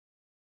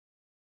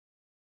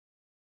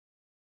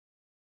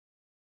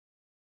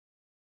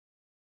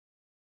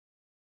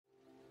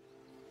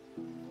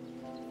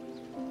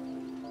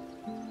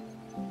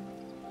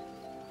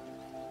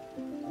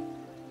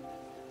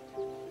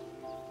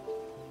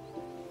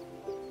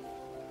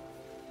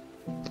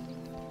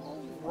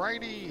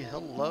Alrighty,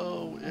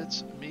 hello,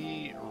 it's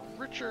me,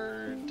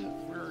 Richard.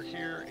 We're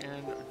here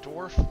in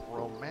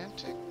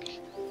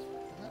Dorfromantik.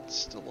 That's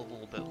still a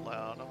little bit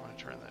loud. I'm going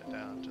to turn that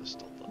down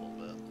just a little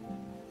bit.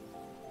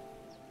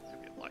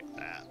 Maybe like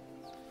that.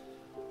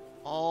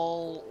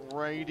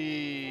 Alrighty,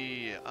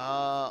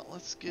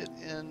 let's get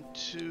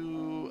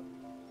into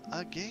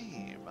a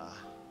game.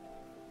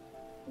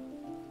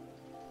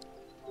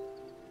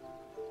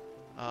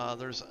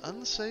 There's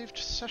unsaved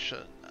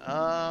session.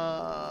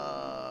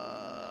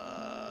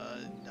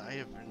 I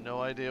have no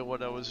idea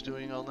what I was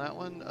doing on that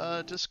one.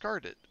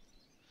 Discard it.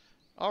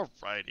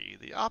 Alrighty,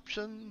 the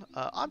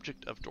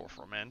object of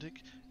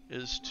Dorfromantik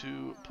is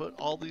to put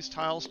all these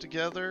tiles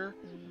together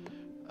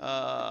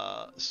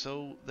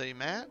so they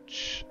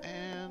match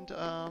and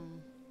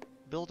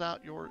build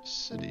out your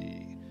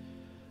city.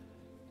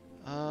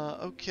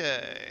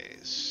 Okay,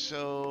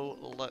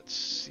 so let's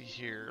see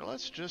here.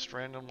 Let's just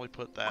randomly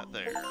put that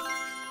there.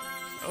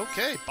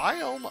 Okay,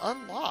 biome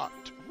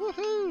unlocked.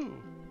 Woohoo!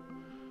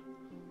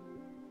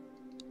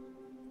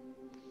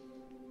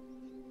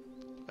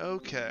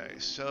 Okay,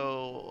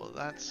 so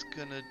that's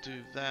gonna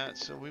do that.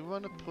 So we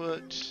want to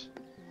put,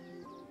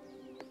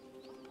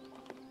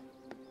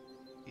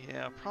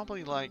 yeah,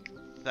 probably like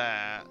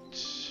that.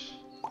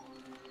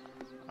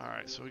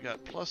 Alright, so we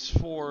got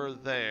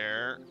 +4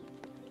 there.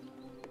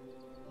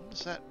 What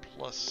does that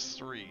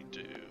 +3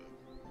 do?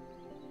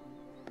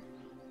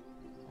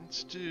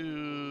 Let's do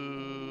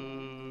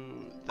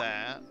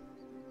that.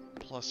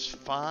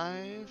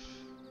 +5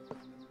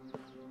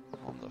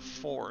 on the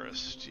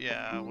forest.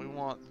 Yeah, we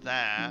want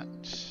that.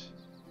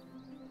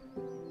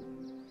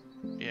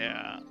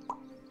 Yeah.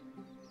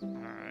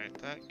 Alright,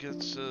 that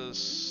gets us...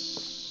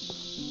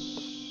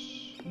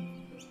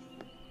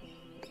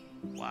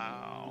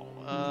 Wow.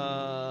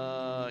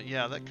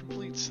 Yeah, that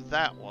completes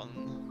that one.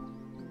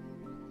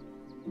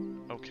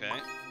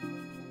 Okay.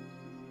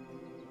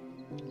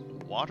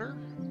 Water?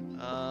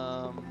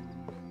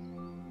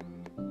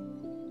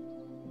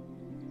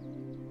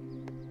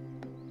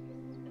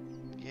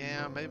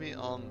 Yeah, maybe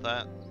on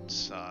that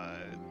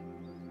side.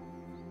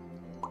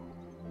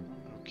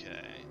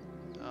 Okay.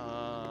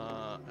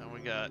 And we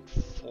got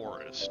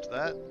forest.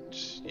 That,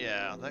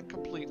 yeah, that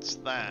completes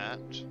that.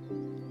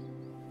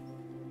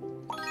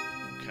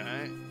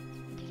 Okay.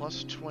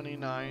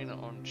 +29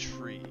 on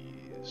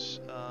trees.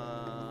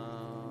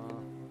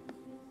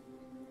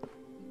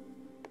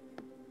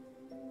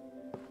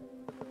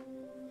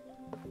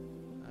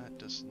 That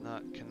does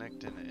not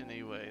connect in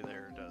any way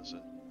there, does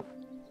it?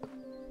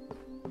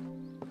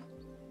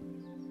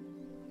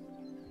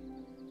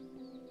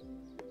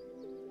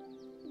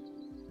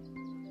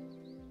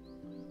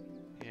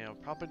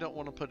 Probably don't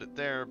want to put it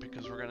there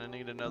because we're going to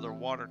need another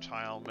water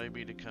tile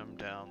maybe to come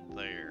down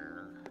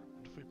there.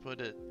 If we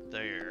put it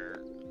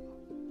there...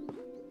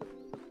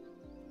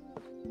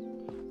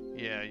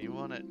 Yeah, you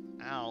want it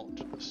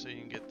out so you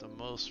can get the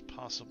most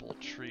possible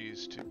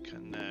trees to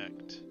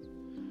connect.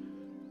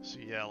 So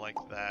yeah, like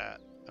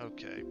that.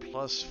 Okay,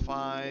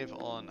 +5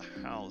 on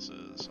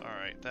houses.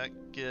 Alright,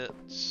 that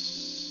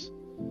gets...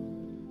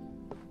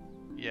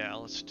 Yeah,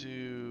 let's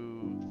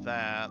do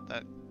that.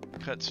 That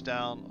cuts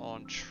down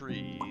on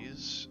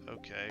trees.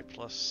 Okay,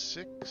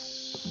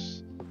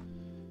 +6.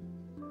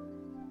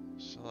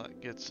 So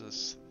that gets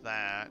us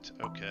that.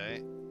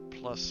 Okay,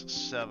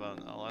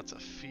 +7. Oh, that's a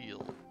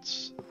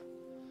fields.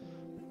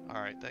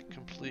 Alright, that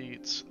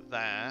completes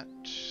that.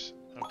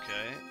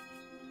 Okay.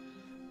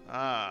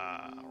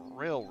 Ah,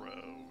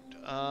 railroad.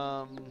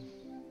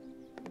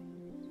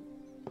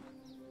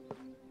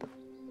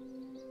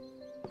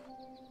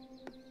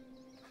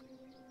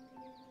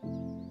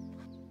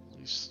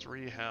 These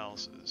 3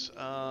 houses.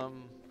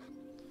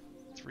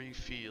 3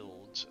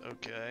 fields.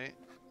 Okay.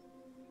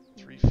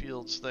 3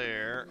 fields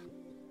there.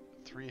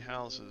 3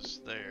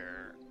 houses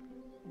there.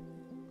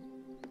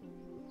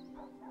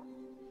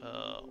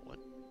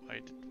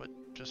 What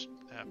just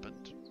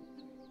happened?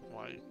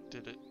 Why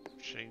did it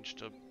change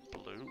to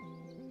blue?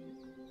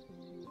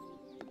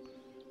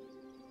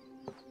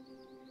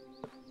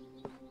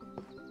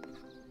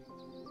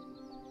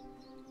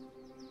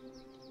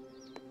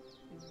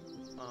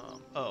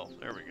 Oh,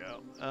 there we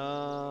go.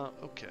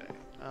 Okay.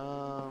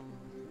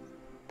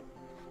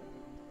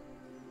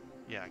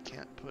 Yeah, I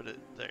can't put it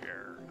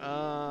there.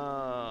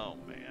 Oh,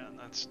 man,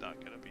 that's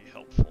not going to be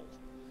helpful.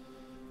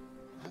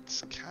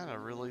 That's kind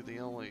of really the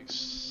only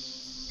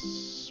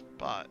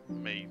spot,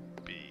 maybe.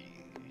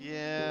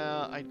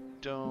 Yeah, I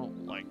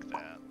don't like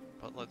that,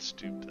 but let's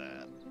do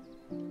that.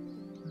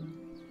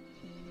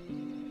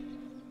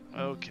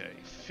 Okay,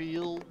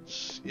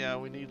 fields. Yeah,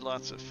 we need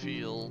lots of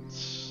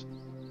fields.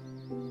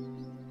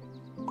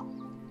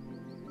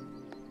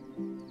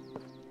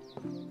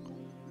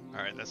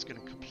 Alright, that's going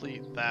to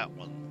complete that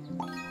one.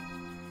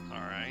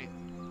 Alright.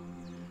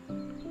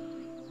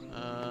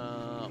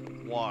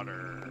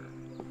 Water.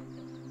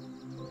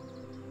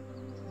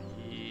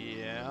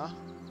 Yeah.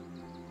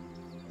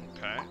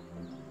 Okay.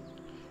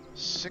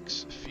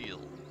 6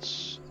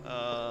 fields.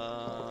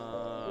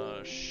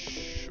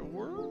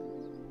 Sure?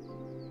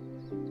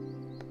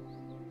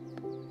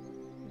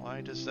 Why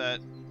Why does that...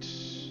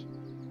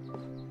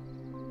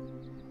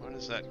 Why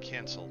does that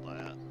cancel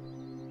that?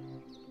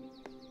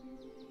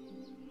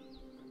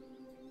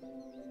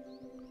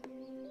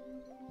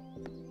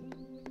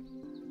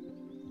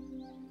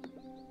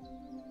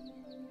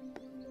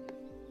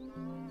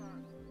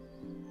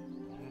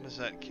 Why does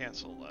that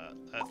cancel that?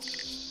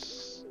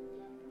 That's...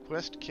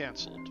 Quest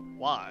canceled.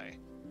 Why?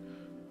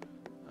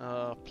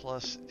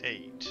 Plus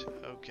 8.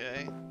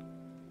 Okay.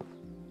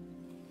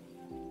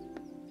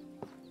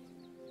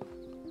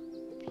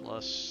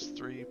 Plus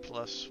 3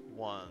 plus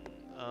 1.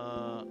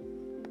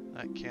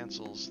 That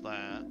cancels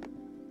that.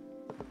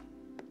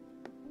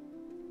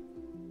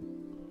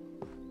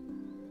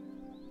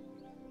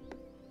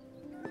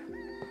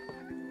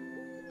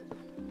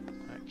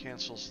 That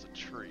cancels the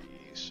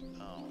trees.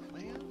 Oh,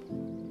 man.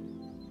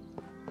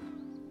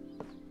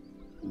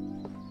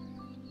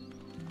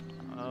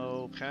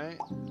 Okay.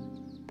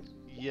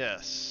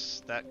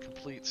 Yes, that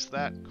completes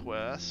that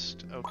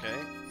quest. Okay.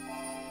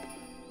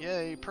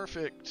 Yay,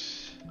 perfect.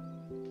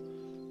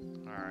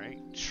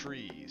 Alright,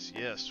 trees.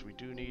 Yes, we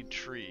do need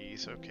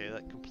trees. Okay,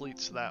 that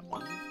completes that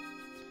one.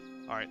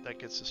 Alright, that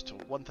gets us to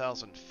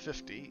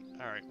 1,050.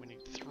 Alright, we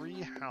need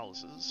 3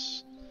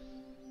 houses.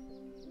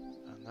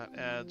 And that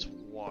adds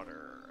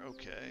water.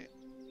 Okay.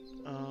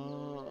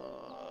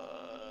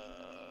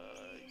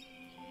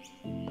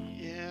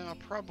 Yeah,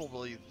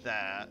 probably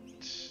that.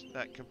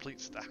 That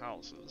completes the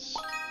houses.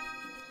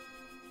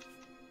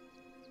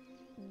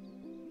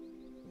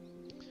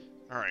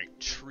 Alright,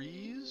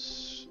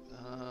 trees.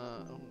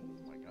 Oh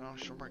my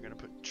gosh, where am I going to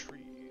put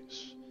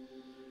trees?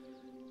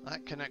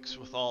 That connects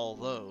with all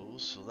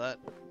those, so that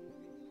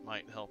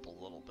might help a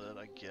little bit,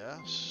 I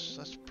guess.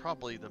 That's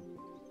probably the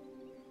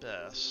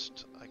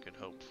best I could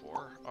hope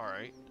for.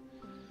 Alright.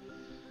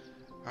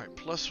 Alright,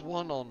 plus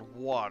 1 on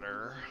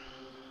water.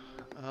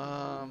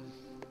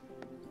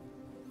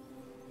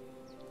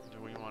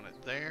 Do we want it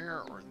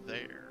there or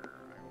there,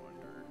 I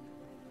wonder?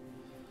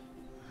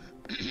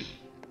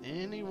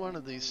 Any one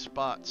of these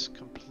spots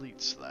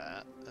completes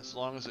that, as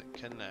long as it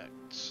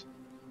connects.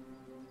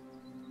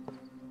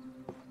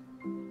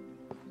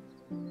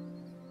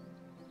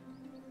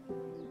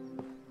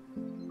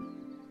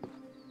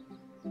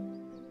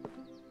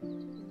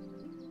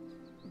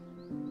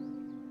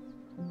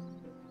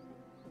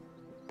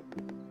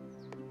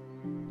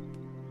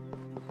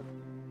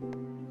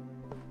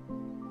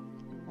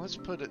 Let's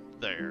put it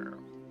there.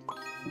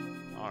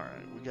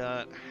 Alright, we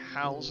got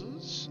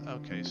houses.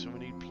 Okay, so we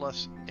need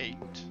plus 8.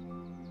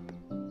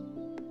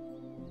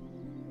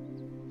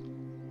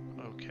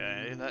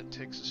 Okay, that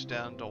takes us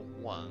down to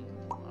 1.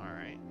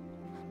 Alright.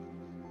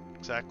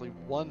 Exactly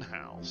 1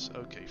 house.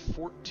 Okay,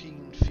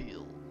 14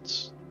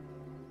 fields.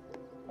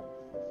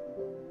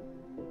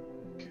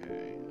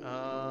 Okay,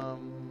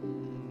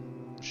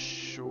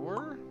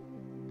 sure.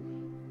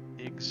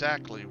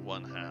 Exactly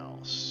 1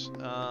 house.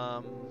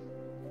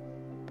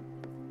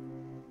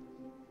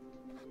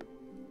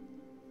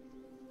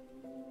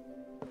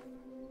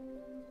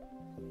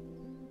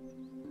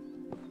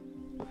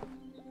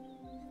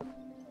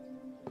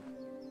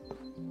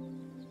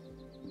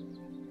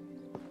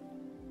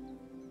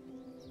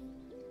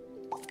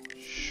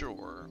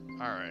 Sure.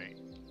 Alright.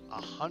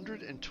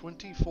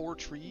 124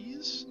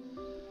 trees?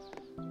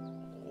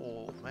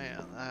 Oh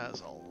man, that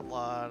is a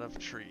lot of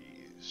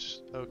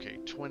trees. Okay,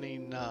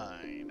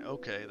 29.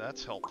 Okay,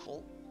 that's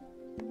helpful.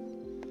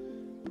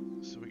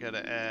 So we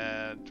gotta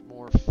add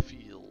more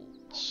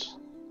fields.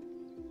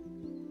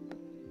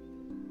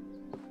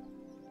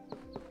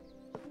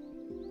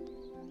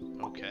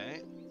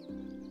 Okay.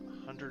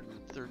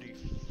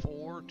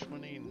 134,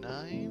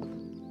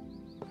 29.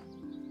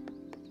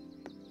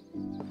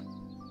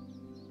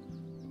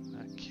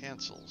 That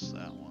cancels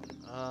that one.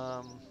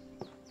 I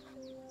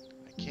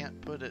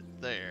can't put it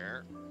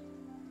there.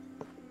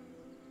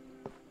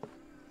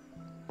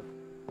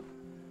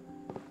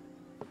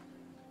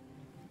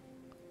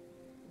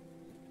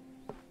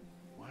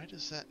 Why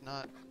does that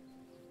not...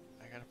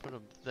 I gotta put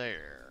them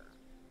there.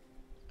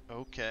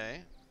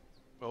 Okay.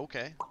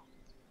 Okay.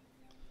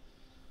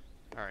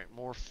 Alright,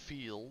 more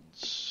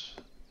fields.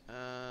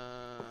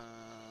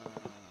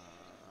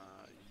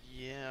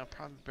 Yeah,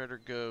 probably better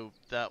go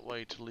that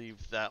way to leave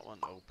that one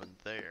open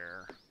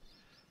there.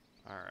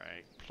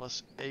 Alright,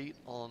 plus 8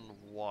 on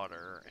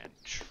water and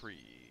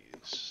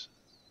trees.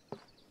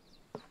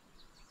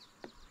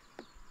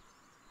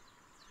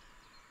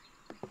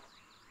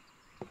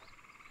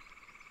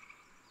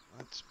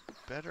 That's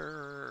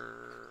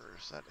better.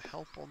 Does that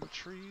help on the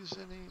trees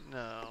any?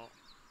 No.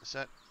 Is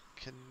that...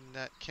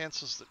 that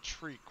cancels the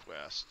tree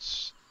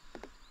quests.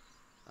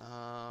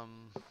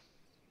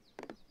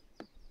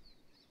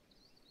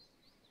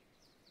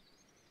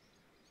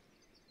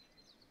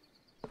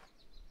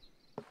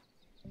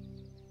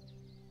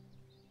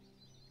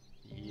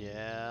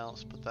 Yeah,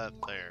 let's put that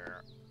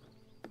there.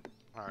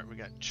 Alright, we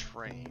got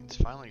trains.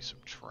 Finally some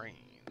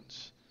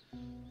trains.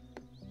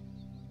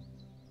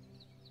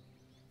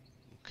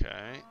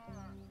 Okay.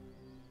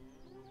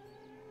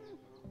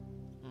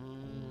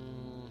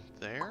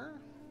 There?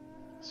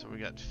 So we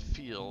got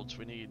fields.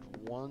 We need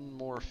one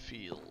more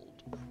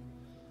field.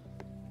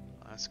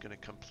 That's going to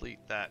complete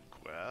that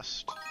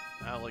quest.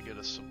 That'll get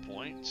us some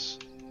points.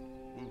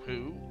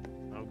 Woohoo.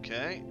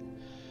 Okay.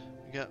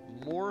 We got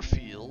more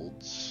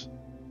fields.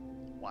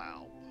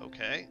 Wow.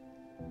 Okay.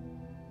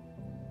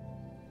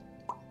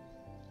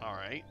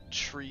 Alright.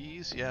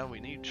 Trees. Yeah, we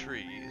need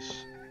trees.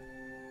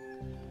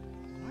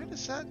 Why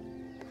does that...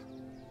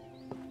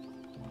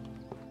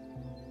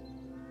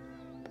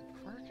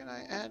 Where can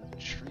I add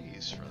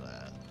trees for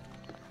that?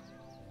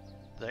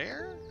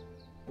 There?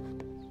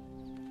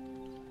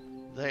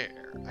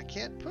 There. I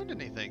can't put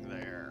anything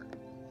there.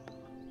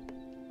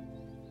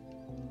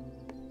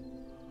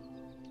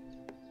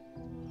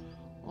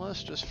 Well,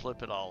 let's just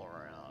flip it all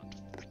around.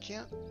 I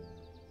can't...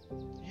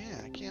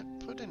 Yeah, I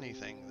can't put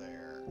anything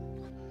there.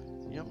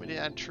 You want me to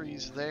add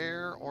trees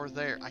there or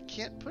there? I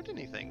can't put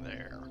anything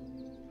there.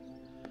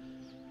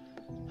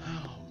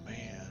 Oh,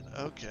 man.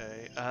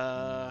 Okay.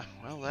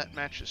 Well, that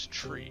matches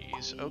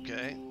trees.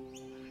 Okay.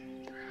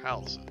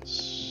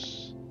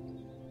 Houses.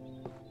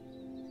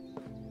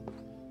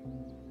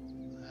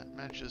 That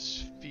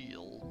matches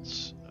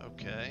fields.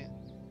 Okay.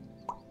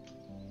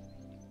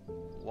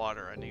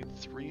 Water. I need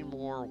 3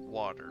 more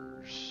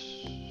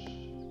waters.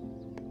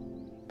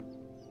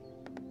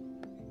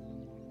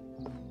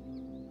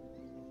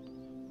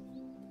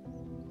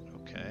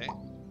 Okay.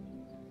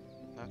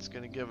 That's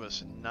going to give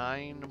us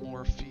 9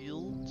 more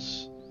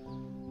fields.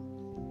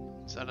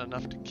 Is that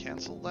enough to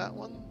cancel that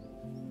one?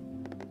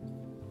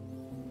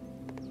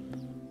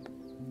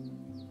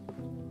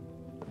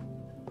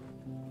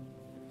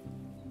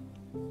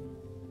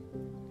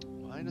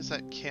 Why does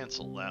that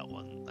cancel that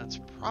one? That's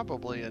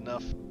probably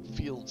enough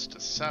fields to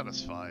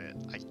satisfy it.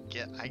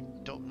 I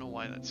don't know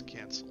why that's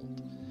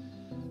canceled.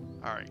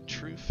 Alright,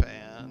 True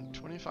Fan.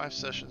 25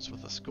 sessions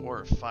with a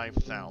score of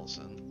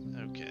 5,000.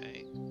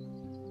 Okay.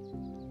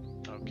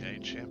 Okay,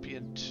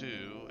 Champion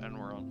 2, and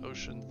we're on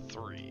Ocean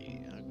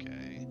 3.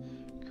 Okay.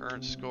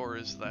 Current score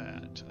is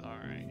that.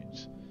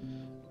 Alright.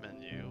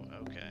 Menu.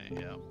 Okay,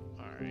 yep.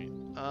 Alright.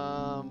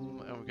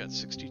 And we've got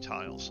 60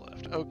 tiles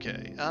left.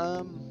 Okay,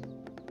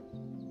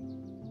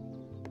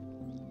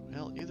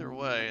 well, either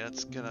way,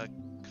 that's gonna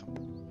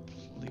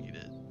complete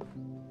it.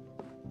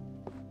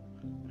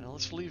 Now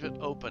let's leave it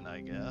open, I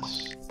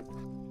guess.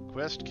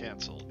 Quest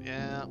canceled.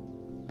 Yeah.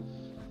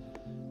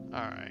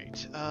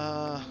 Alright.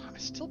 I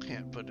still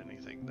can't put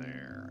anything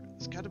there.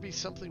 It's gotta be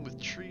something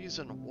with trees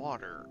and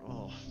water.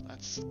 Oh,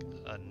 that's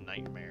a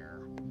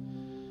nightmare.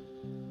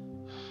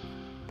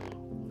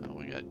 Well,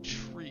 we got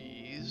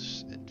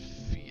trees and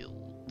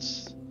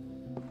fields.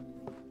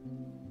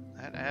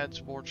 That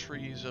adds more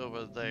trees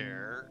over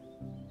there.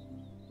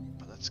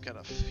 It's got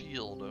a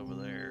field over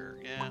there.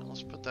 Yeah,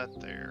 let's put that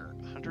there.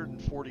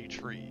 140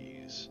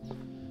 trees.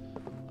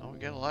 Oh, we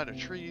got a lot of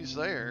trees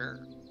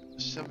there.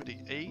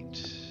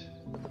 78.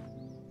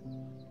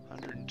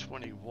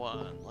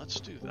 121. Let's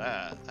do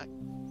that.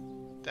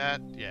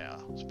 Yeah,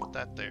 let's put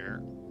that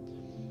there.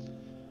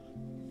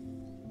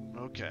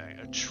 Okay,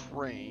 a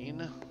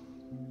train.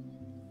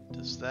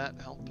 Does that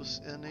help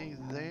us any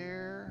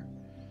there?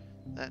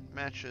 That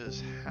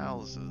matches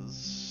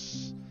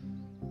houses.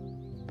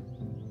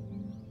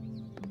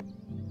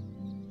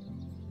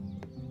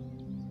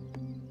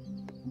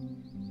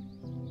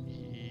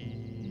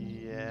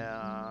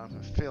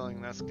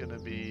 Feeling that's going to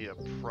be a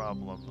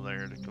problem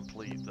there to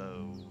complete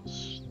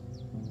those.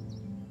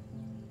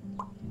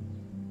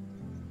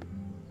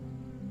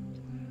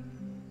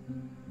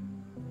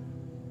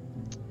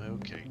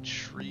 Okay,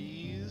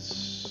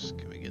 trees.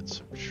 Can we get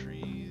some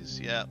trees?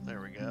 Yeah,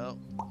 there we go.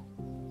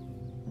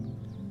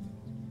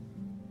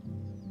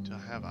 Do I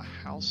have a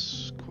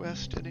house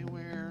quest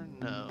anywhere?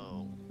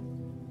 No.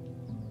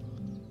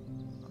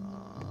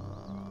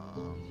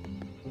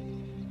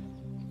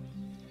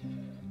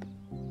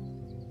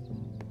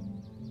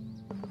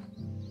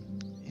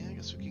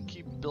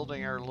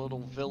 Building our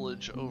little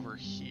village over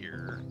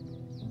here.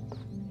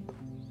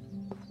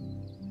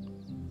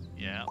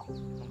 Yeah,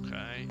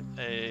 okay.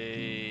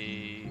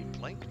 A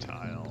blank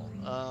tile.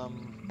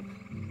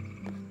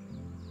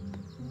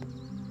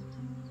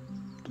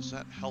 Does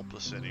that help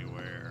us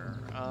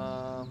anywhere?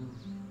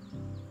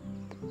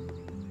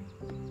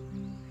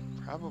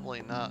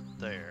 Probably not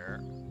there.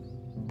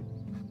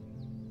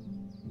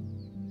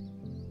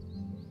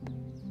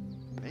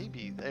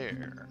 Maybe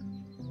there.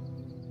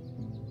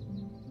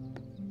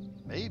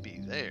 Maybe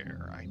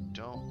there, I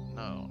don't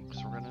know,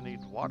 because we're going to need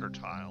water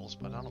tiles,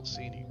 but I don't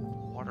see any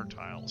water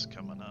tiles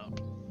coming up.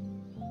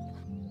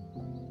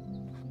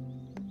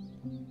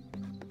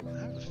 I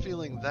have a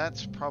feeling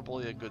that's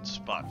probably a good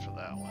spot for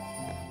that one.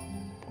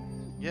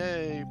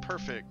 Yay,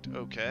 perfect,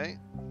 okay.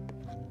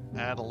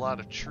 Add a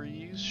lot of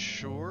trees,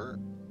 sure.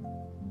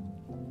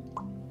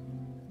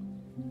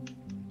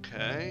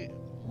 Okay,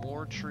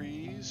 more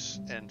trees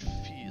and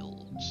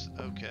fields,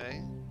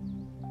 okay.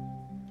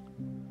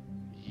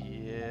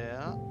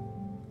 Yeah.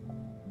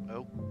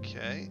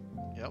 Okay.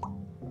 Yep.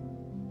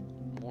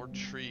 More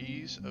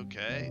trees.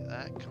 Okay.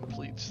 That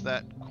completes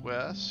that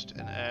quest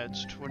and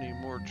adds 20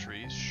 more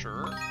trees.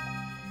 Sure.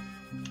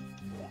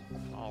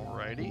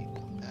 Alrighty,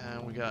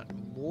 and we got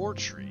more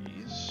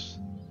trees.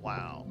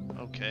 Wow,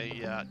 okay,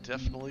 yeah,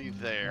 definitely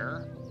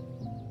there.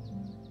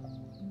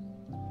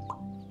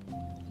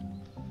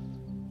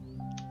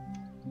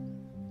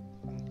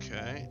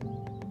 Okay.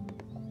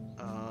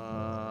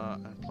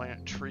 And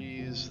plant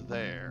trees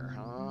there,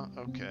 huh?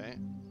 Okay.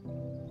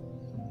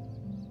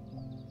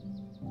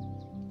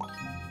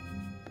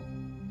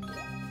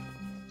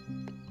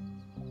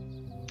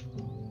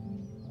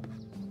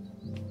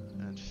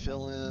 And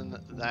fill in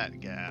that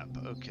gap,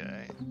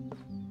 okay.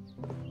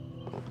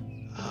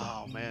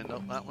 Oh man,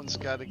 nope, that one's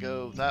got to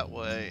go that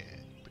way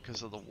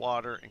because of the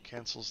water and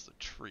cancels the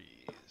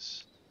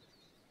trees.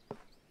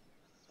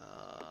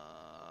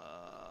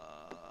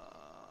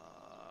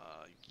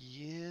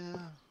 Yeah.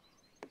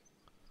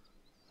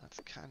 That's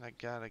kind of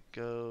got to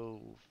go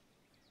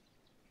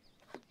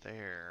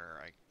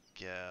there, I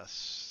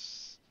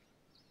guess.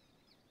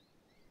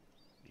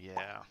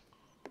 Yeah.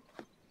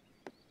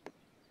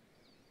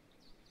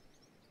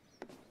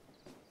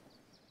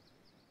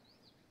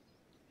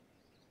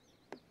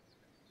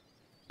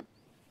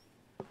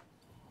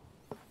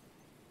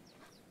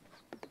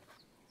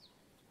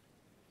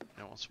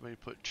 I want somebody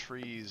to put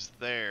trees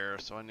there,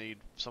 so I need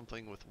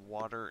something with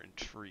water and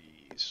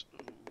trees.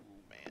 Ooh,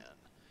 man.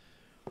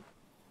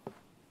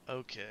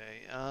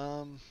 Okay,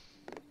 oh,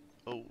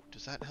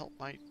 does that help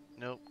my...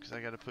 Nope, because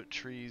I gotta put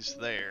trees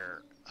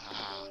there.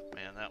 Ah,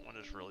 man, that one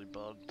is really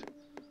bugged.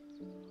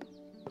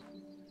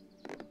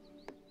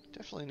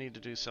 Definitely need to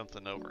do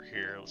something over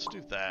here. Let's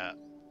do that.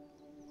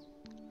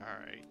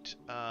 Alright,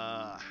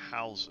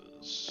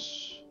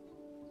 houses.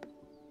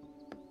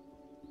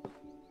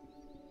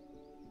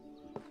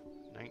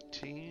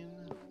 19.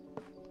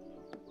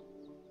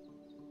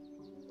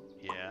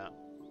 Yeah.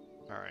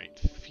 Alright,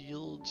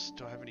 fields.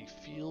 Do I have any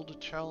field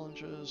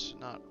challenges?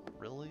 Not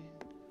really.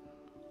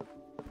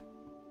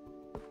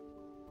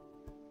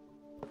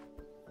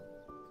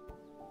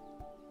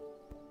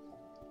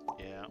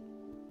 Yeah.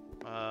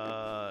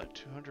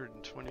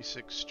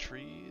 226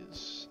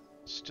 trees.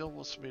 Still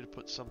wants me to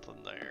put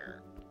something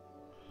there.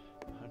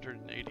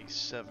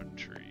 187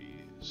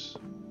 trees.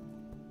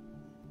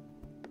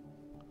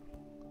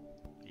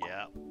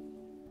 Yeah.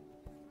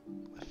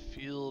 A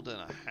field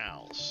and a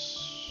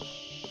house.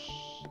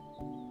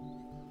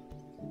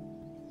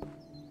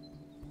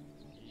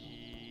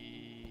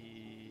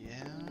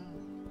 Yeah.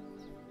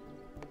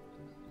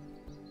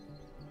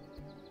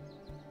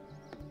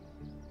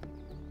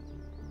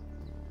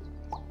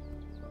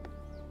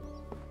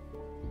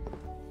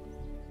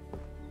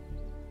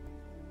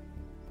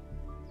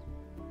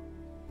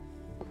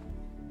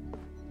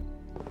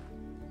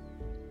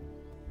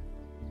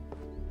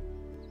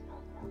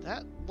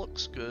 That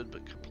looks good,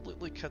 but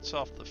completely cuts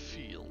off the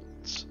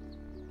fields.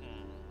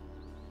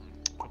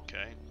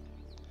 Okay.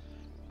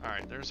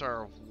 Alright, there's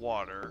our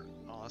water.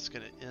 Oh, that's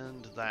going to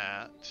end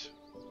that.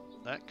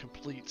 That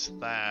completes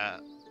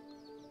that.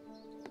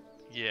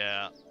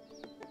 Yeah.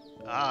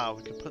 Ah,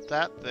 we can put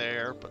that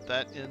there, but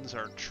that ends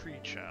our tree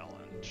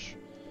challenge.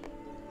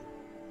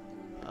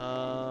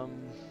 So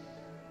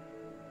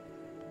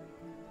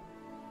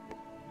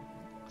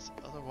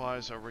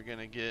otherwise, are we going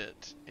to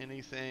get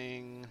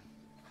anything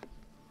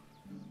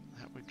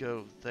that would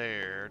go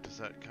there? Does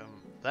that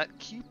come... That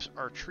keeps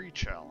our tree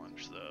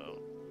challenge, though.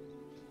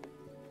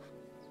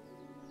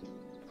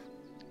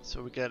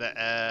 So we gotta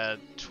add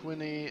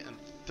 20 and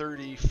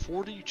 30,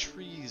 40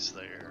 trees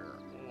there.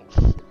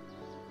 Oof.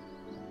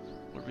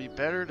 Would it be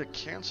better to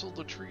cancel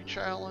the tree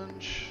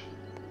challenge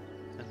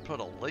and put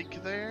a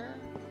lake there?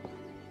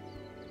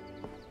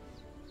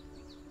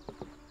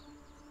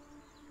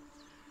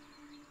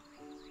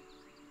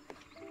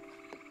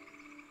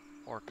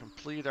 Or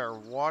complete our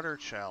water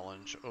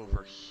challenge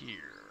over here?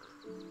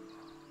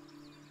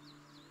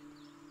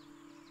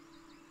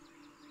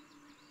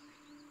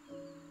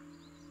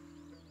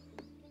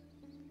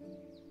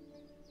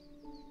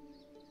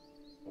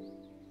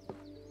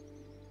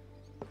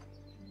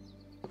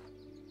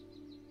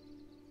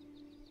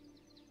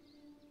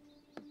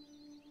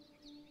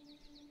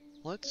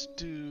 Let's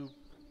do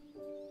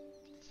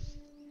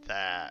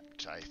that,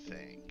 I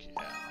think,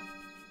 yeah.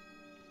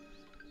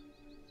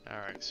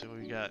 Alright, so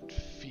we got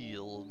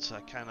fields. I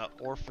kind of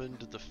orphaned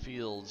the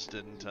fields,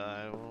 didn't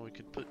I? Well, we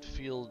could put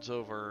fields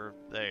over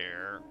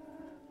there.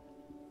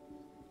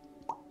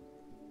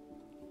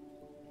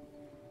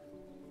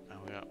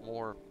 Now we got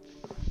more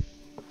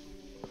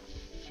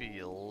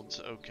fields,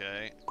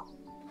 okay.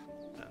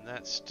 And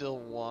that still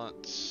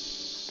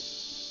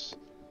wants...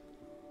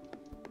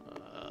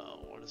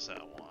 what does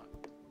that want?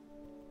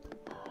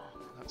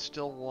 That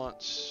still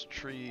wants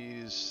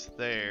trees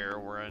there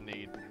where I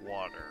need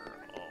water.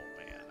 Oh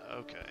man,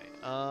 okay.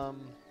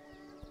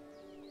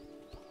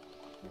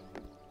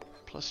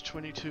 Plus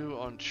 22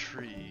 on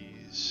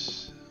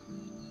trees.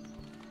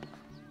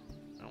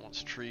 That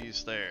wants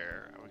trees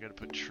there. We gotta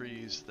put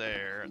trees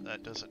there.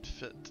 That doesn't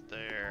fit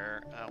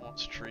there. That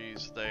wants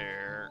trees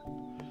there.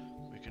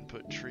 We can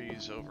put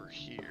trees over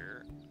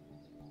here.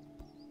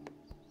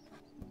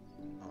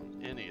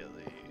 On any of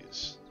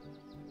these.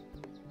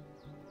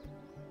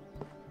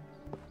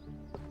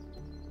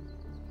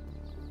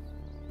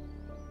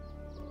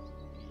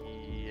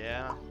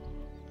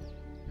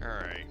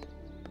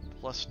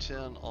 plus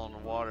 10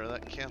 on water.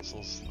 That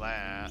cancels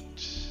that.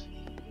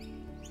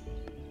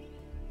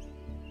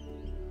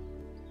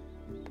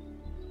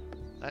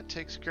 That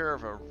takes care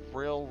of a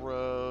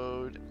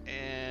railroad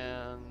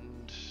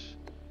and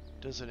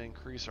doesn't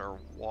increase our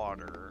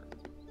water.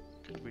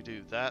 Could we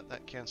do that?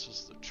 That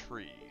cancels the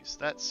trees.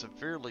 That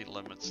severely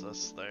limits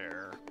us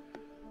there.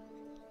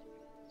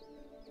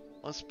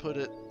 Let's put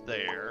it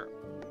there.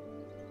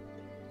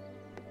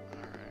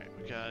 Alright,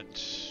 we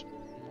got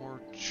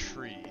more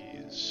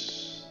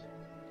trees.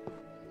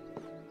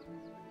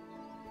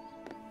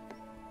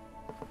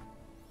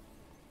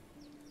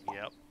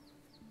 Yep.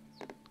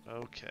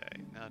 Okay,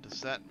 now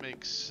does that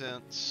make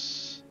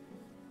sense?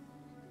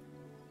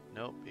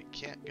 Nope, it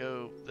can't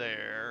go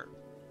there.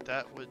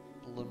 That would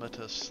limit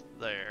us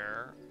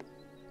there.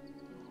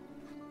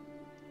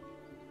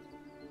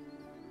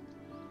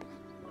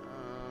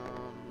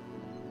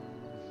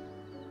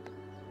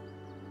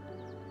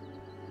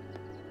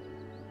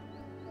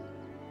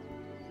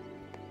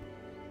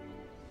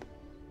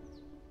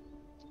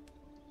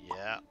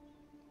 Yeah.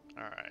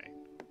 Alright.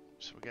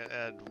 So we gotta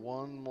add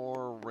one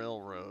more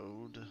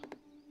railroad.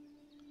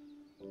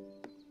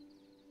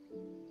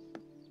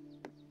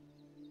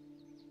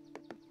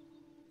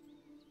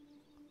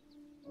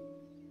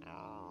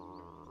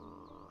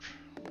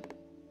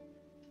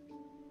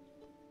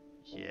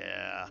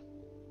 Yeah.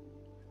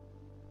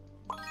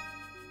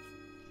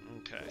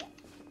 Okay.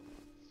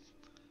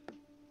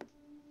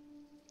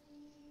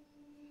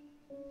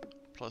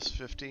 Plus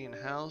 15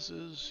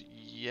 houses?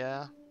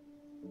 Yeah.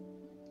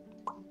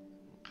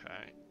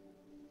 Okay.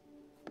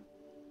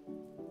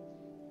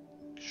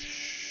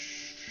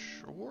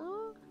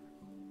 Sure?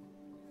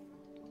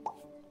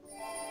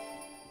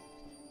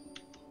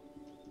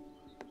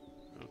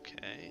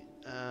 Okay.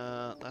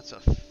 That's a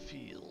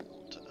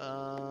field.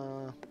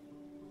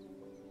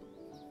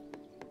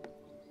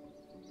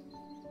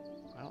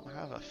 I don't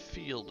have a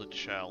field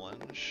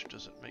challenge.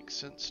 Does it make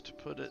sense to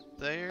put it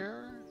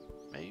there?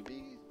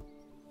 Maybe?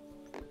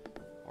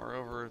 Or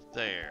over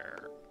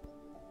there?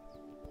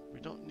 We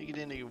don't need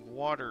any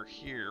water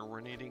here.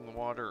 We're needing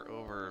water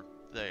over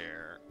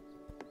there.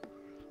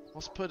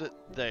 Let's put it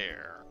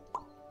there.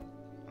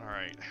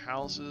 Alright,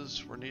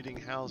 houses. We're needing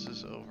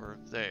houses over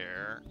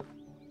there.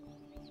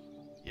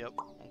 Yep,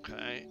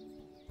 okay.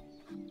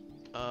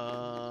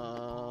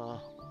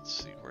 Let's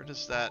see, where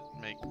does that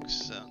make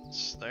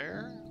sense?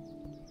 There?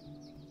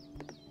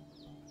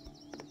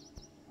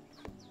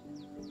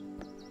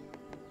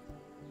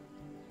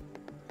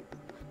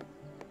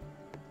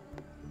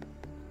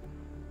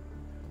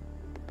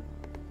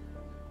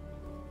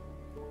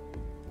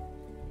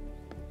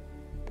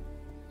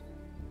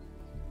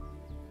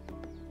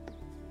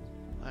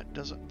 That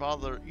doesn't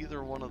bother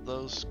either one of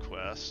those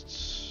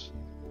quests.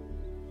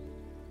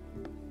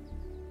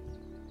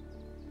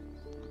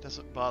 It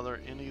doesn't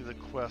bother any of the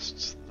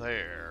quests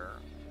there.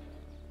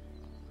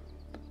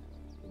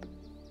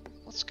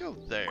 Let's go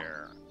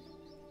there.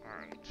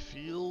 Alright,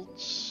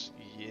 fields,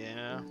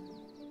 yeah.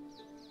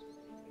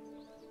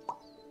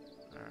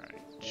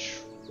 Alright,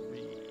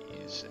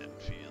 trees and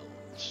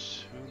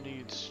fields.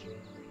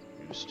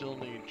 You still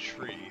need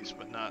trees,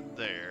 but not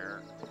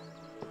there.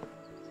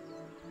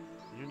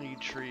 You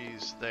need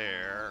trees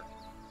there.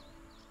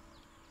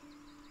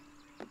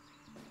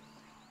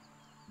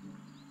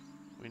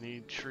 We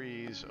need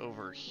trees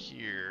over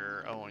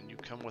here. Oh, and you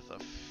come with a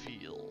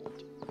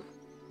field.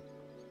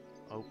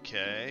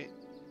 Okay.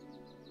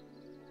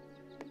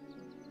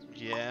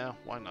 Yeah,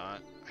 why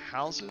not?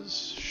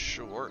 Houses?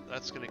 Sure,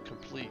 that's gonna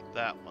complete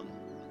that one.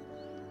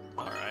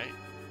 Alright.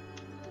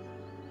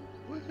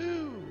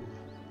 Woohoo!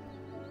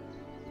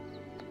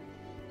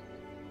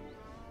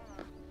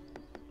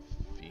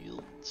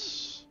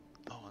 Fields.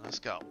 Oh, and that's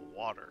got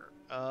water.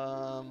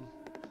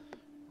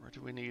 Where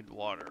do we need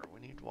water?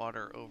 We need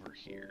water over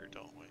here,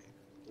 don't we?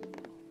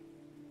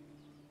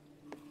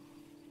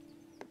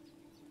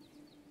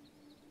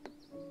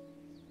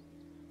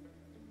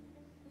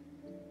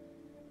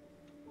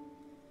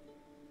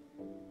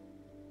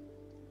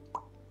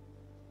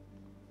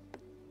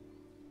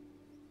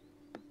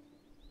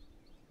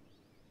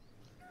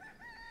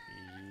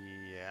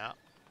 Yeah.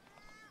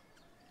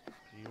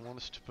 You want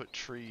us to put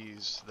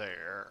trees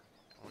there.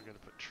 We're going to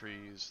put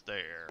trees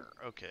there.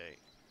 Okay.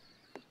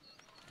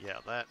 Yeah,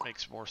 that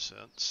makes more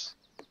sense.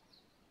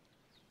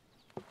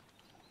 I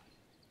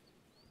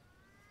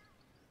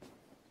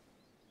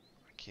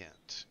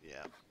can't.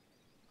 Yeah.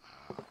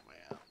 Oh,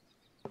 man.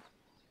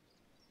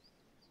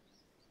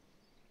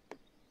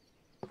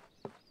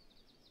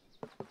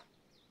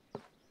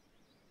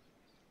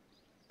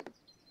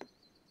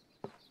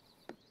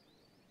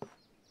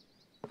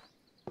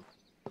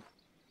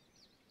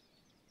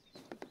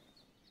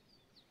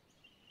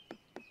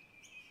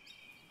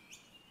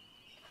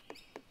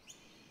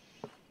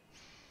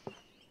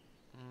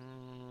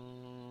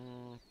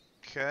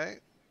 Okay.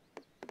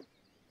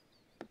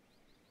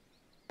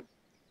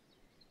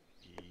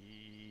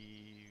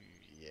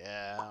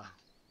 Yeah.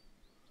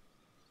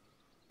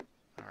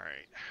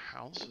 Alright,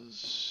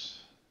 houses.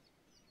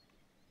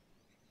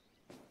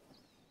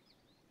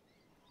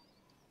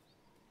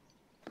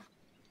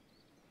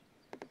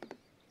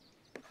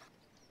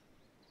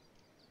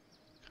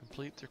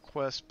 Complete the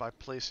quest by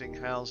placing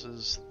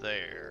houses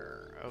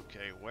there.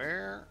 Okay,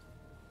 where?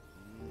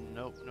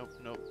 Nope, nope,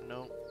 nope,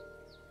 nope.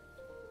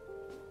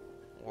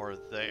 Or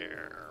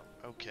there.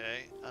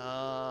 Okay.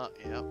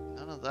 Yep.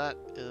 None of that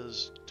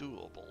is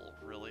doable,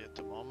 really, at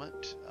the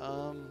moment.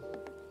 I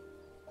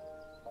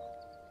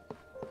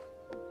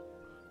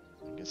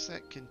guess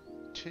that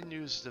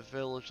continues the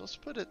village. Let's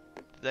put it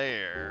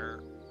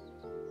there.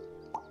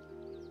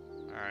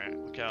 Alright,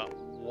 we got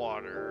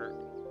water.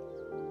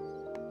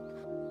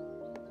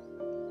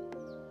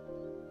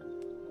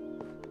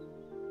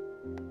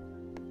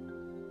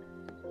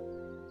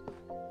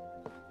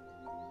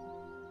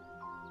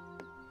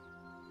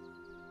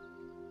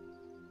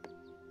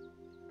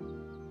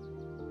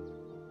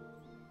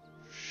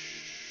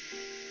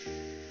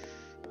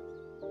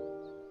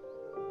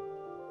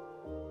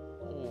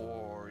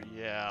 Or,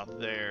 yeah,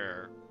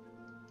 there.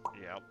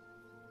 Yep.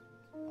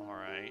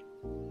 Alright.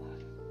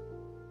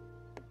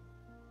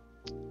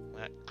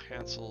 That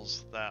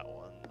cancels that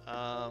one.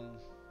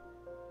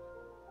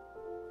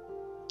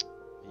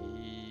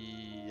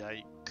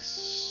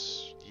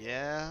 Yikes.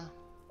 Yeah.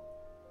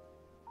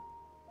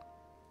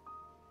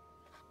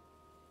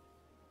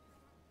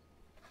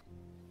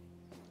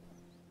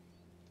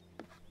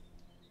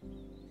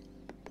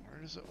 Where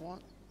does it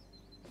want?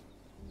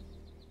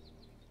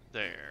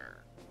 There.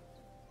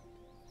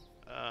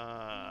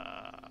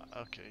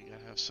 Okay, you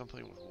gotta have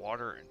something with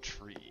water and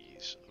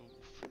trees.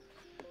 Oof.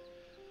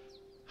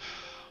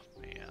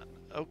 Man.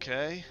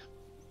 Okay.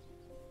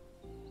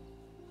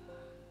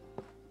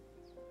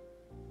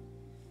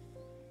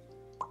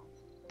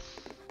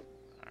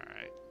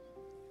 Alright.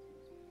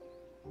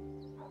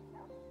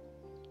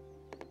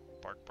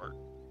 Bark, bark.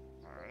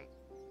 Alright.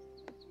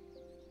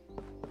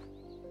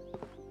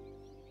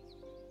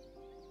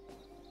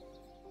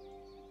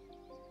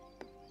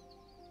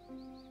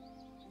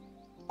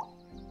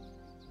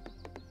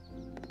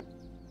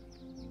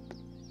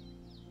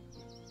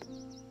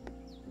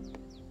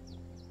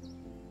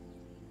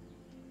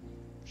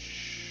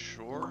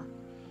 Sure.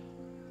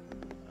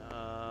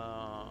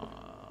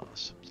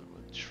 Something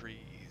with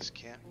trees.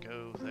 Can't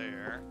go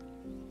there.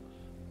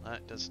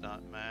 That does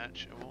not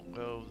match. It won't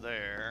go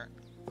there.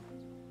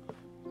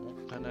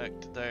 Won't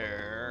connect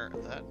there.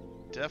 That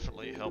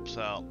definitely helps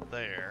out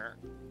there.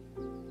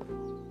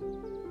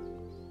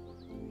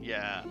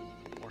 Yeah.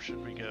 Or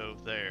should we go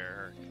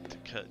there to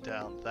cut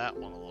down that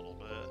one a little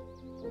bit?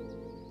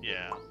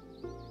 Yeah.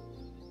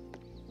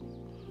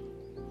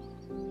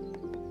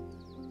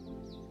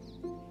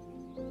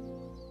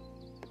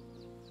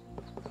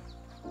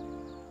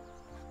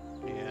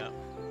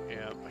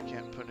 I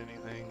can't put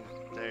anything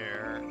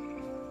there.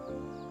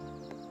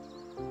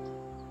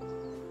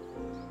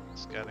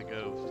 It's gotta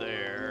go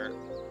there.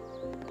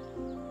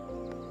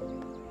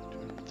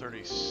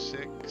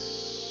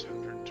 236,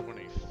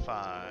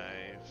 125.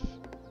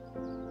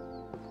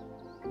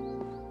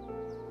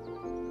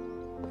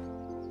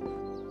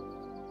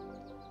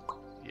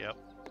 Yep.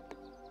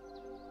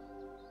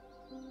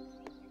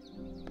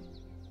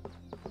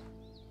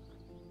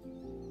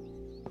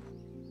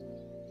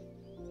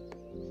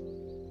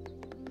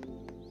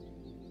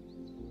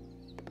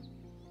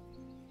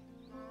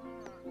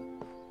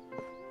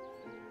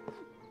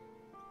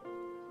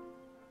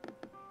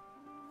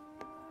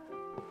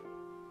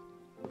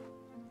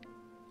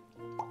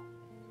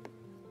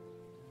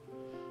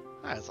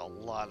 That's a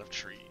lot of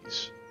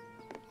trees.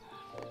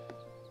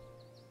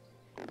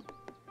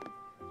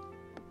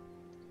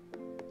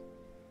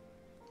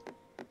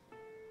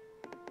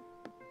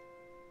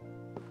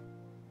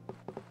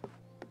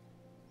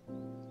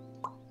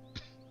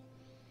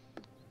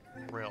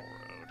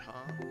 Railroad,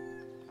 huh?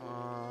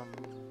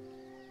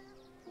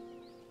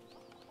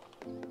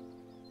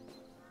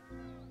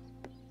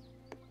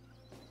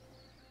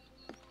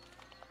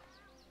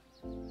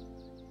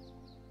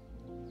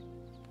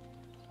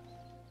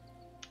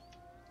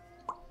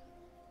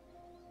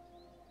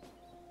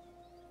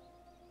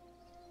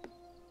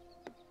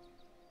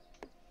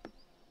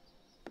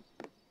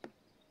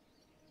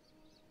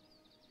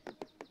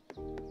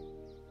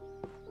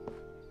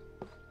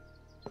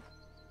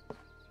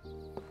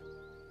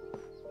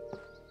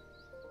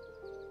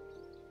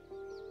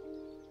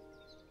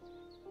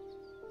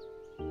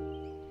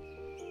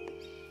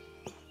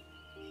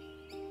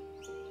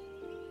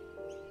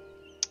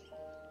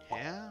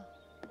 Yeah.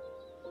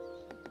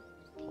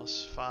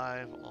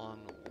 +5 on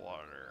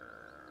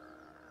water.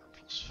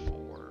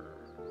 +4.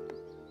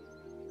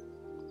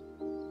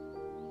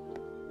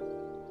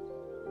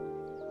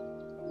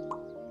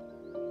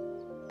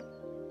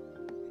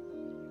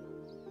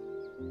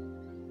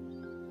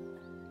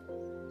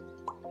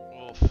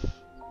 Oof.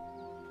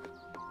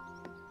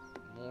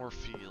 More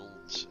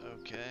fields.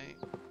 Okay.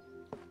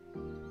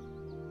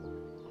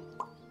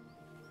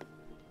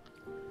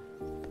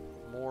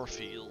 More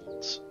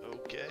fields.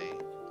 Okay.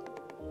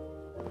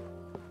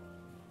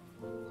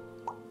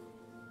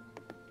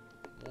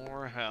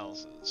 More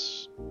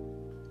houses.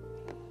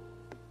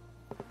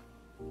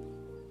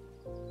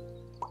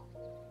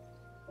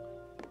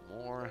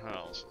 More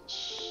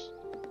houses.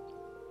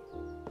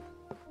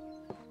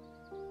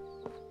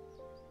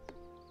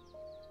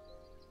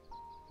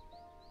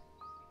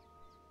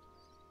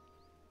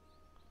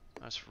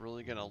 That's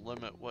really going to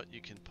limit what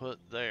you can put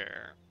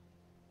there.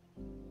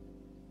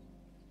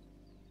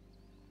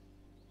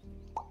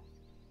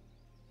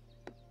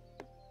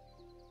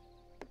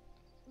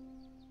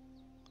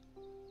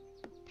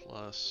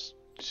 Plus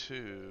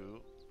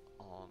 2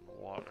 on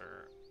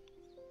water.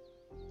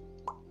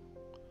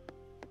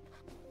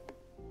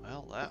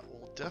 Well, that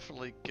will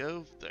definitely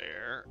go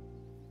there.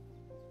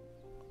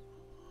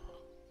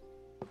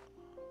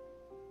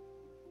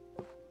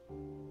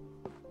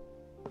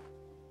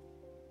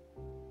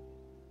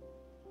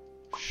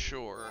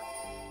 Sure.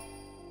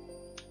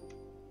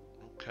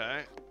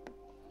 Okay.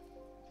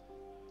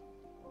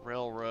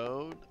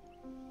 Railroad.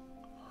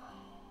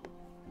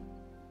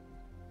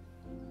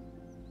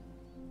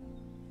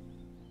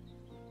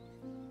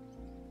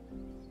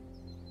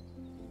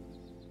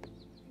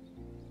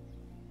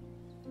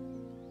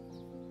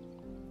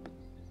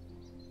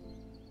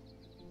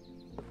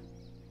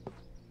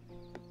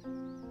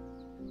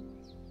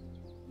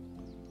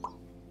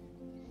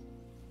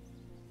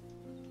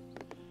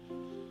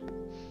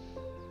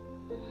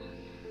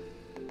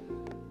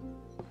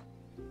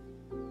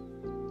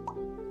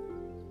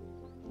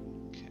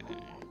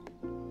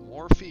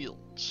 More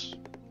fields.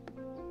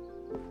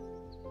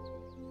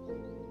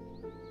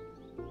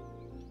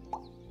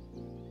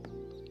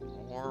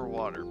 More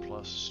water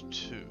plus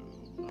 2.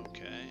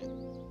 Okay.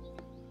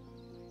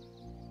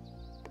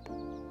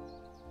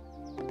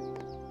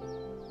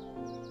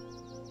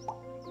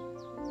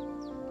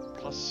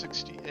 Plus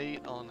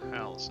 68 on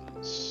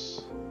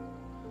houses.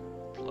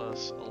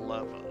 Plus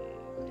 11.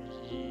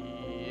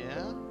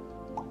 Yeah.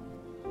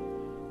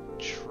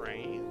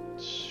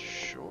 Trains.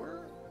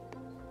 Sure.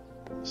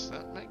 Does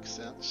that make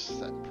sense?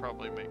 That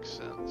probably makes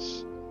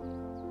sense.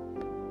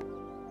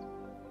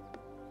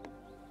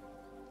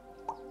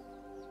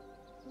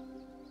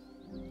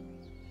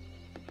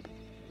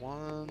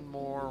 One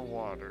more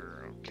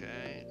water,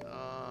 okay.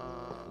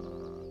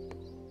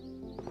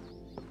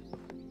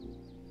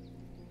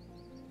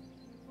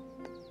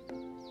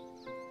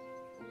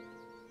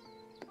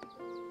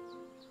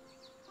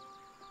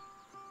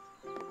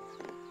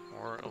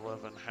 Or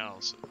 11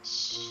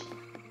 houses.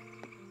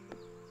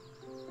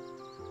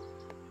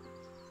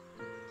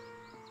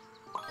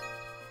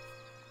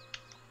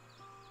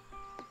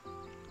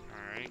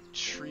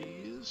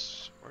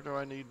 Trees? Where do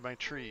I need my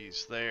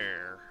trees?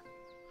 There.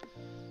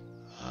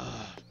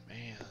 Ah,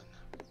 man.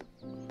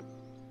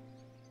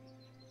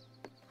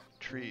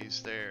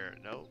 Trees there.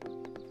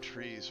 Nope.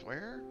 Trees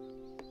where?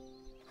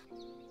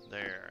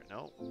 There.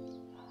 Nope.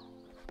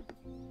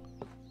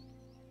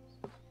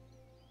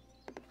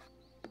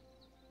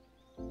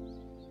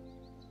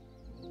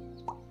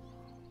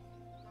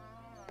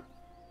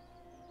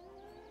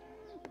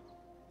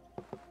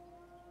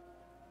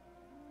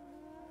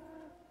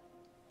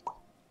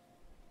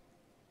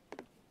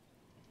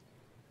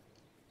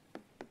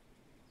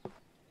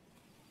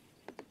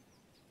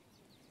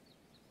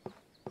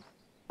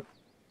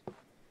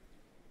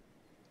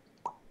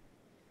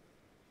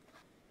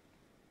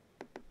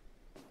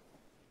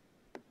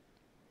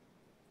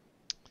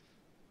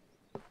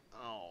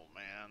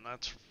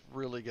 That's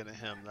really gonna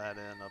hem that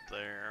in up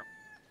there.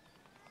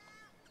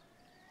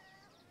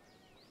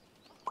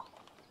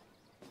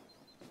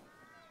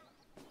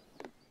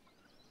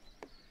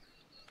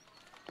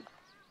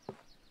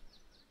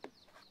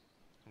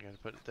 I gotta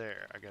put it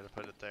there. I gotta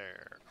put it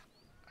there.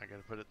 I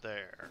gotta put it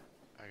there.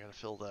 I gotta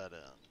fill that in.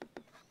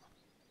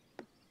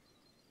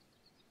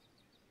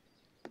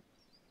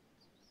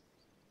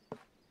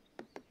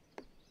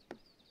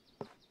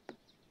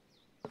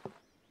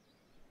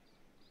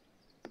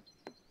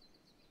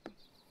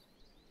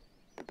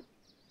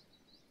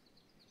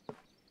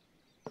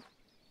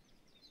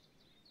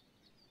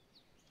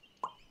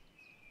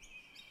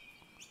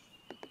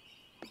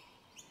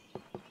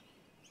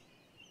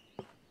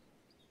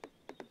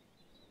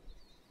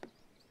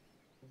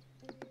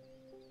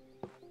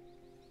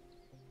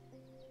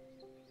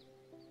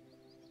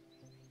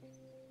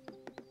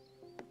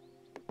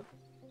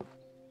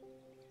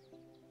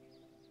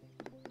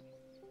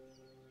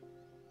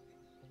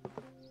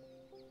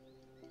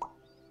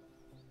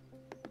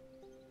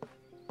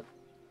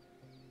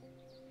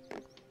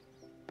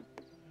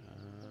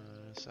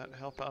 Does that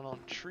help out on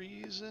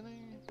trees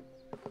any?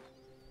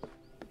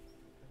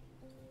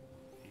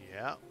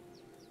 Yeah.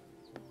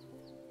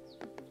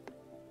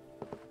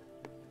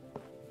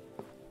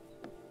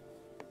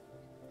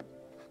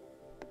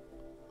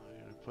 I'm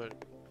gonna put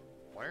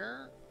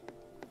where?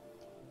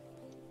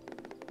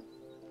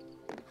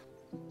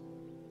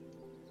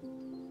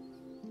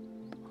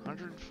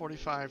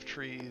 $145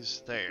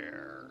 trees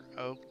there.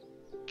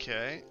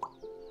 Okay.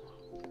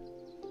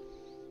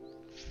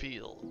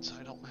 Fields.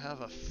 I don't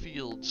have a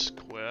fields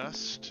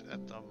quest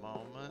at the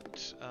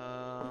moment.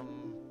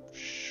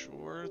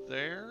 Sure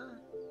there.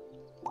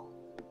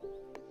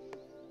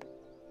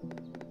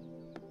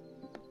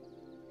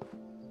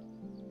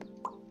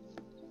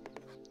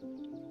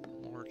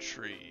 More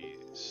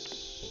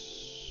trees.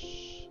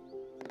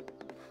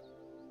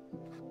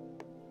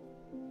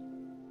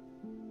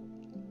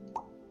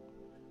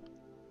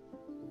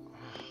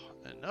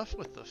 enough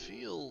with the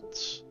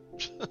fields.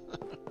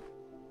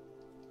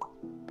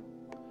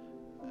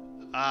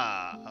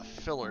 Ah, a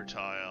filler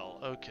tile.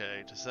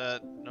 Okay, does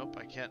that... Nope,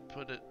 I can't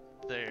put it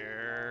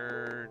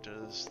there.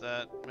 Does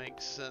that make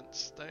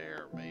sense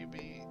there,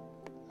 maybe?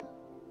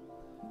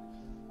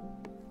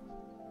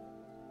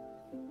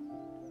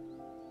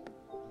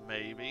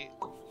 Maybe.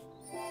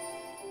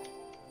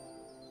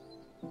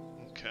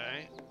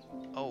 Okay.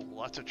 Oh,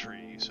 lots of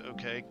trees.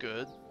 Okay,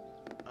 good.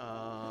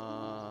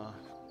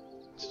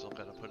 Still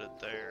gotta put it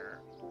there.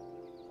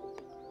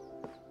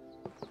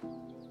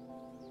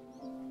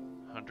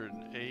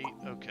 108,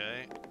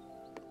 okay.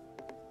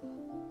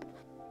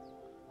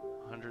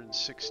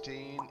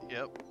 116,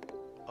 yep.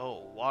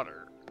 Oh,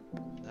 water.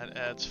 That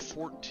adds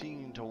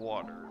 14 to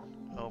water.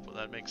 Oh, but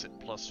that makes it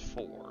plus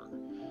 4.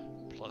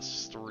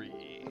 Plus 3.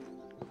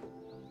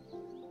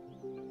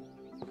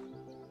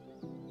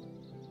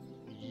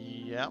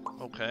 Yep,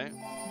 okay.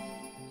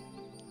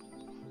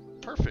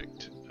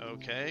 Perfect.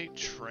 Okay,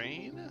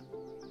 train.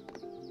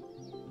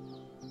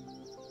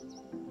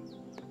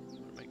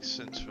 Makes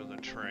sense for the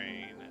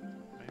train.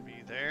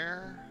 Maybe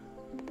there.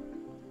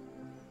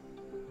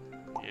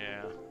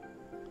 Yeah.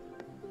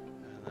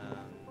 And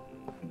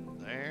then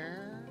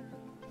there.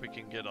 If we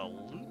can get a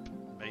loop,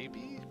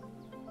 maybe.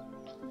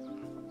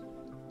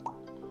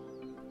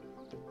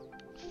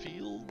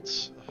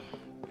 Fields. Oh,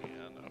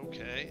 man,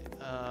 okay.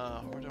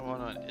 Where do I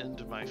want to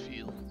end my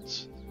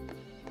fields?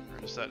 Or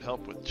does that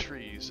help with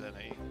trees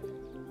any?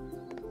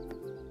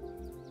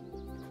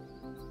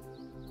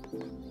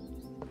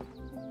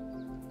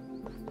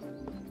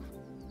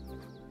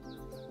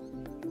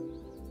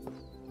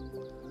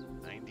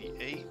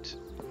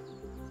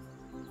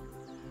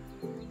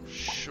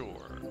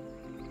 Sure.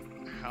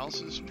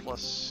 Houses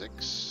plus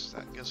 6.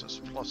 That gives us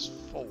plus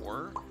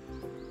 4.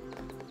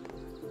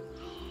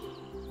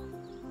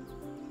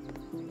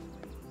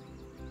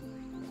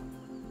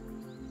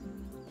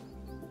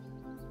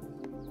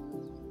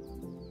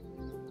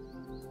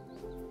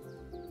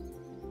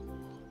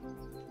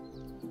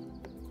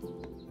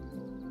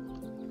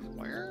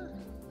 Where?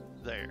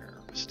 There.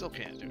 Still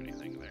can't do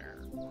anything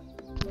there.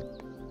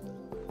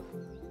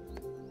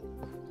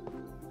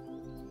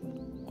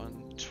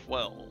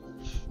 112.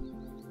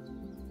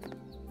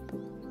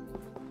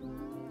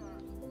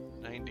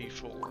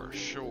 94.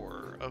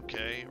 Sure.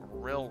 Okay.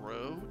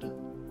 Railroad.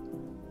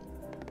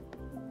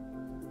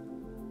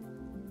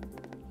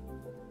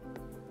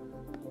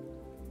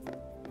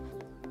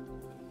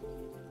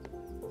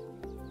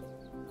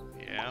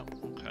 Yeah.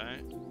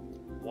 Okay.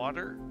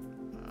 Water.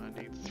 I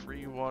need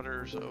 3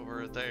 waters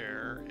over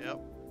there. Yep.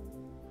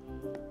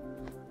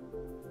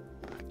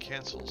 That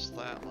cancels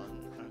that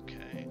one.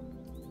 Okay.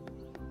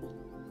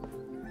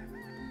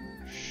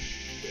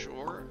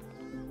 Sure.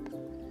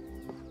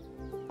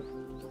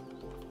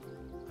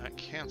 That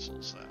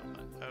cancels that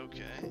one.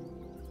 Okay.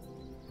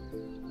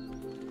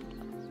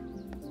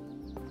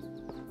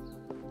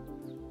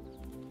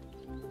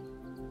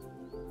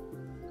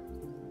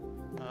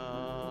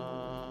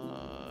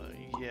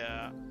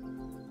 Yeah.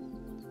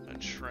 A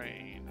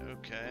train.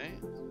 Okay.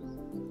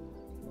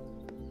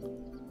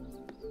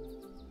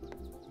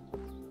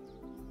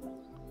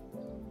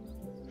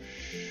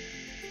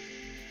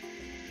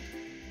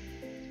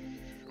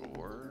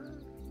 Sure.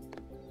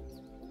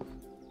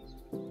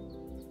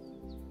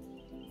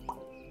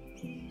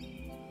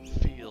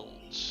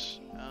 Fields.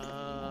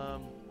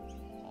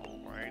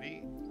 Alrighty.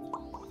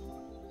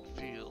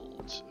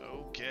 Fields.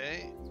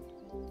 Okay.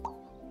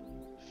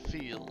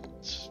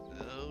 Fields.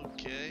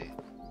 Okay.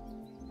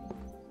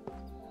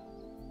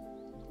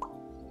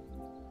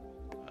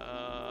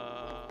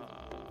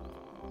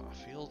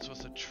 Fields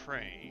with a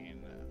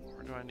train.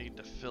 Where do I need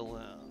to fill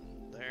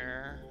in?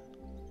 There.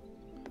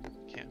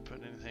 Can't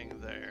put anything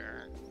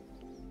there.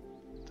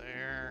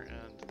 There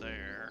and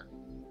there.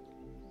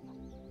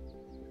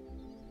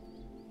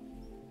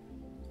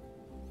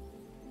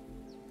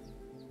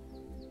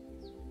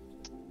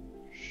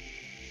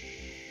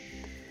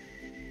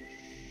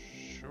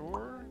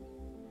 Sure.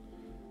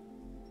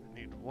 I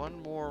need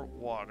one more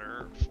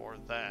water for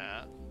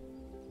that.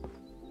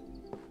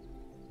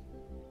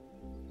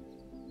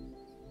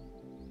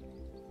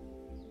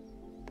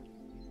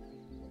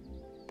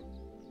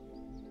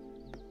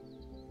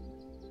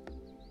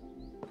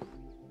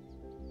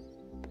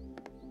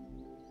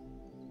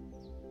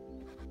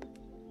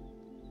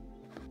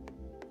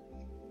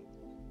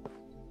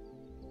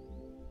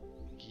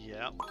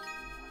 Yep.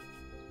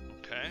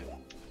 Okay.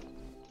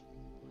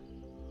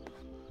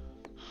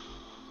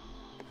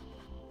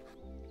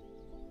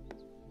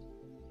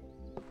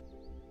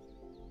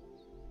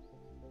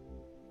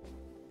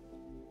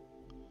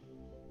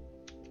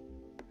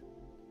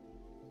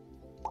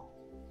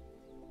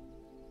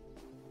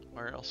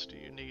 Where else do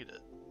you need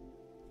it?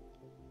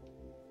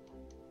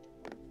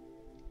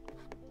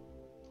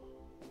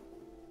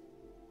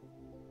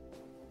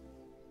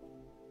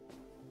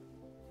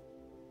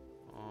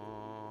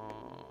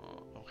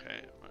 Okay,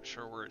 I'm not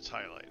sure where it's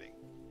highlighting.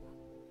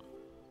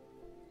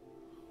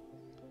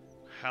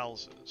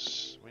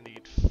 Houses. We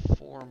need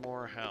 4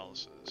 more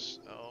houses.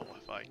 Oh,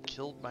 if I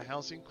killed my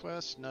housing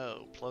quest?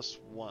 No,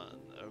 +1.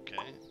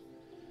 Okay.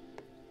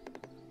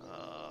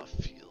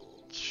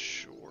 Field,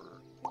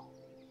 sure.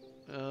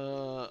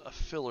 A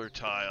filler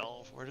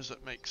tile. Where does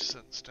it make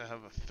sense to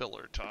have a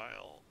filler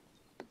tile?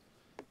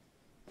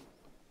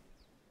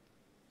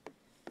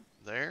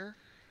 There?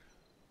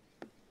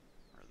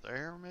 Or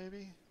there,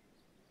 maybe?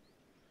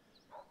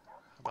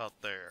 How about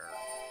there?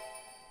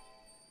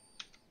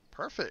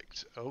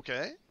 Perfect.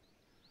 Okay.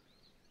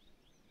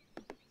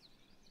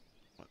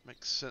 What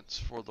makes sense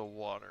for the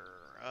water?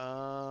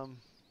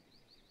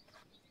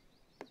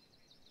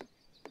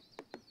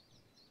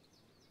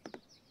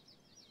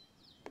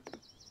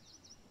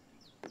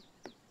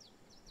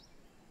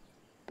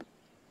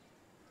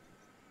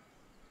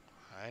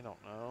 I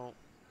don't know.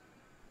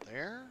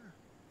 There?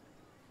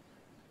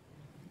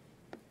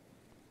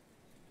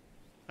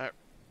 That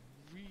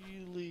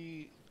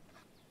really...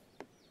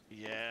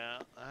 Yeah,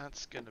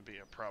 that's going to be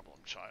a problem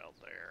child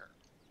there.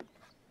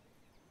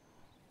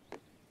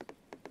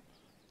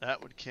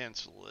 That would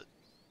cancel it.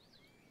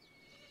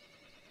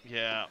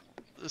 Yeah,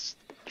 this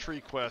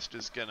tree quest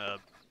is going to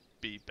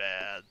be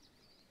bad.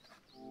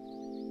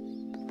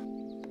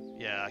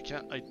 Yeah,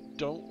 I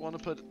don't want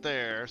to put it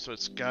there, so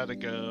it's got to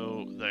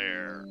go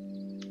there.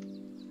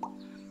 Oh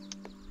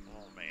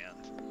man.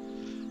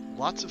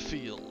 Lots of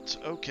fields.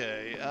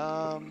 Okay,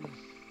 I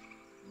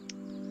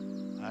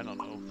don't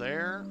know.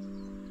 There?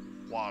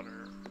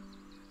 Water.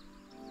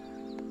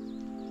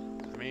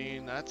 I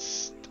mean,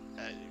 that's...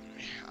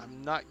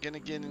 I'm not going to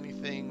get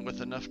anything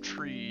with enough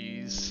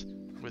trees,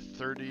 with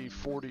 30,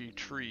 40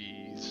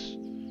 trees,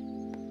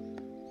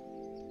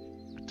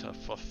 to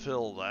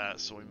fulfill that,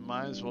 so we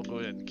might as well go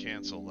ahead and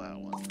cancel that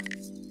one.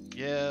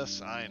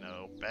 Yes, I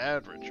know.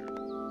 Bad Richard.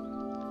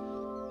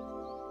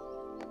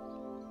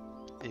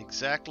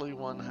 Exactly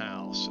one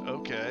house.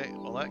 Okay,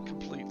 well that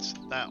completes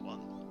that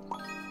one.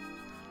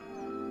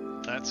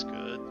 That's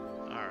good.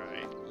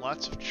 Alright,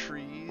 lots of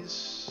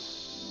trees.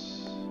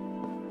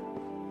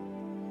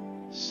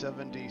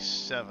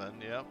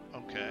 77, yep,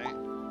 okay.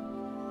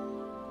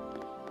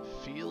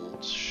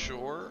 Fields,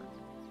 sure.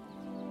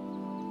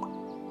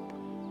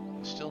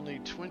 We still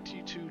need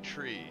 22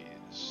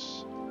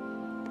 trees.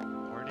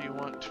 Where do you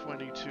want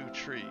 22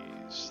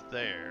 trees?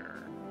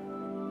 There.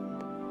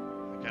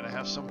 I gotta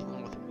have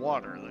something with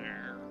water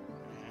there.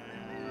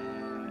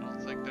 I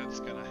don't think that's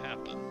gonna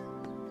happen.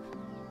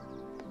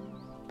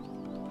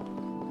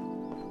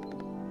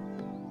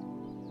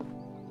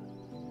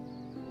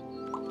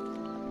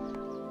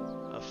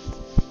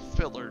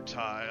 Filler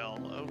tile.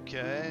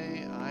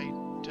 Okay, I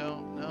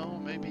don't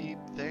know. Maybe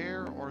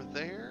there or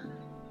there?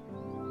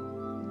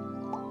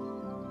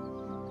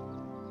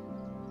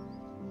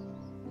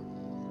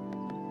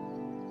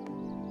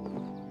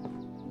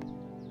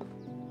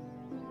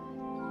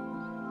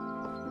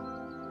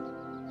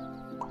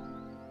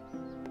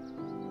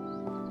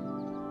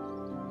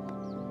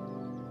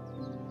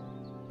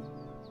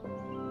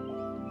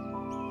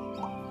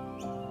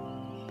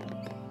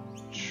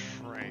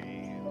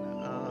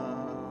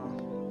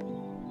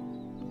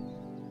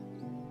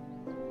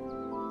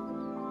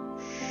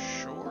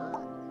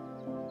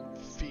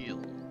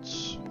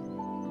 Fields.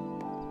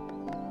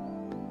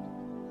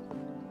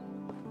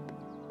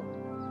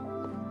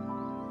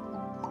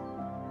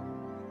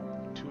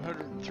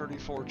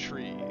 234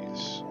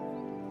 trees.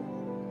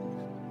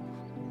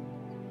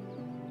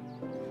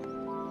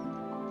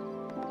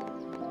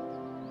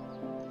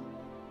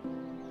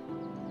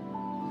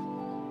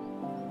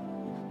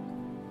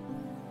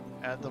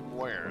 Add them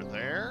where?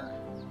 There?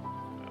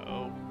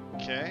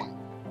 Okay.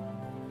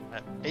 I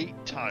have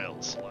 8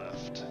 tiles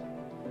left.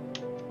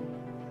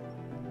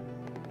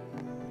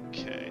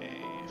 Okay.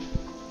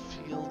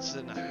 Fields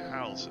and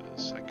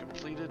houses. I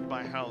completed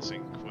my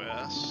housing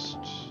quest.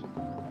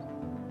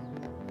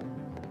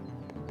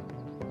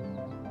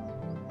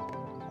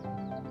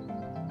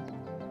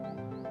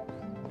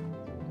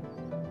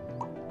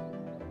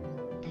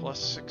 Plus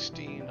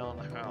 16 on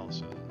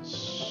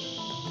houses.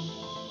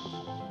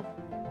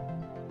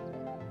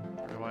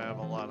 Or do I have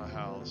a lot of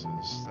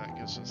houses? That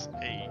gives us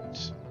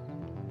 8.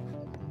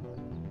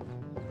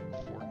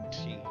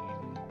 14.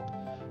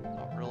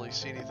 Don't really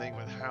see anything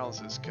with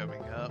houses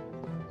coming up.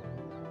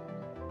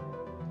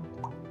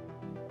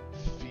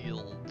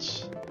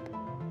 Fields.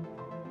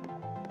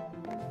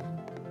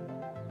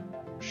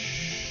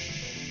 Sure.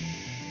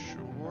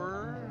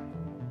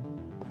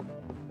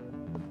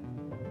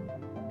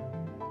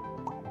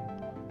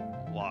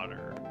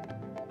 Water.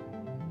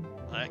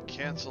 That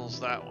cancels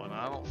that one.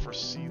 I don't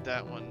foresee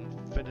that one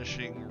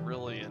finishing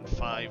really in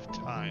 5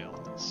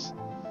 tiles.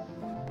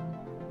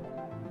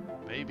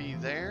 Maybe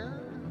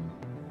there?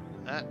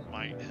 That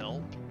might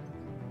help.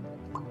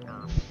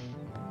 Earth.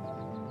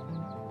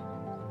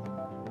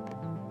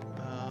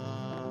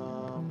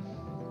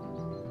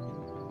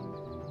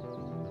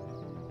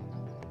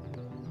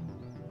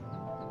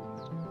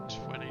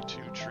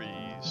 22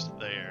 trees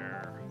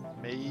there.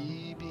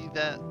 Maybe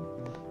that,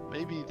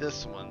 maybe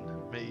this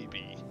one,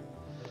 maybe.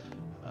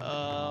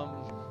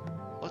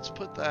 Let's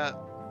put that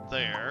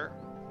there.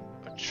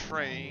 A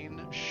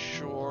train,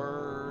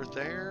 sure. near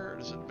there?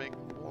 Does it make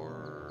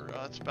more?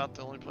 That's about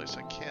the only place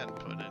I can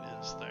put it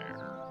is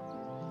there.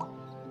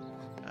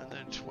 And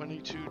then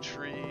 22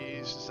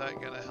 trees. Is that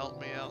going to help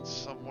me out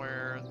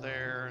somewhere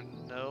there?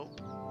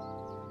 Nope.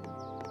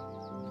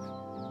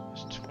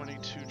 Is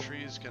 22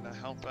 trees going to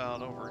help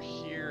out over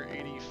here?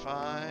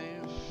 85.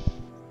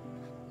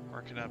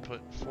 Or can I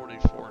put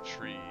 44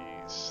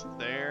 trees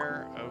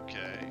there?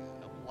 Okay.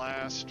 The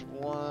last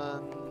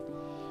one.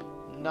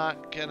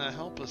 Not going to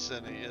help us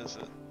any, is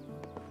it?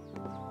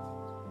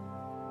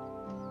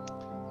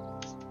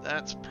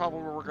 That's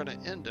probably where we're going to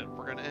end it.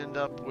 We're going to end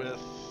up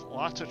with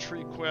lots of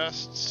tree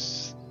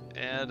quests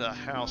and a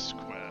house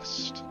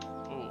quest.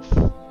 Oof.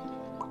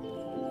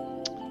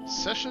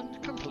 Session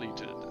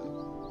completed.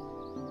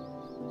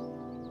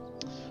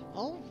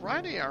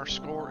 Alrighty, our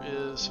score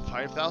is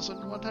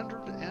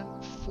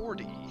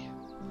 5,140.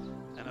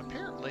 And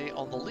apparently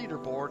on the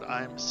leaderboard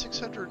I'm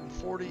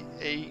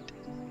 648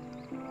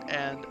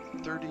 and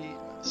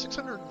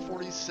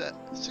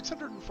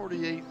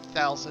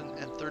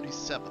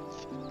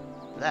 648,037th.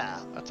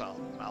 That's a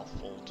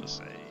mouthful to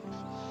save.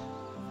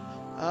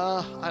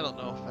 I don't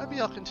know. Maybe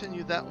I'll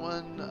continue that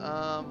one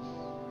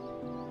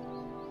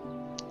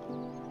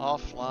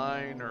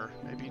offline, or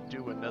maybe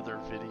do another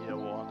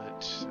video on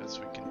it as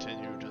we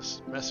continue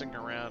just messing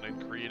around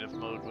in creative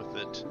mode with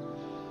it.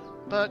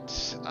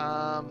 But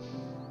I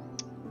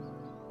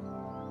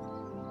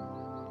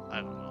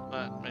don't know.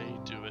 That may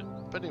do it.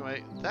 But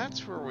anyway,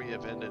 that's where we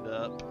have ended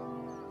up.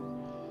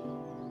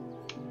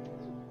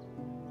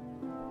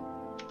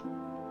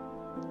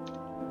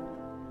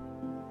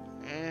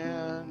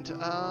 And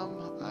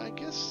I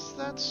guess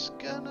that's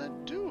gonna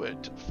do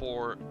it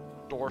for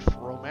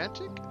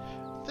Dorfromantik.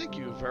 Thank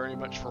you very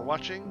much for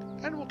watching,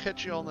 and we'll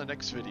catch you on the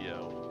next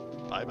video.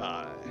 Bye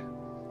bye.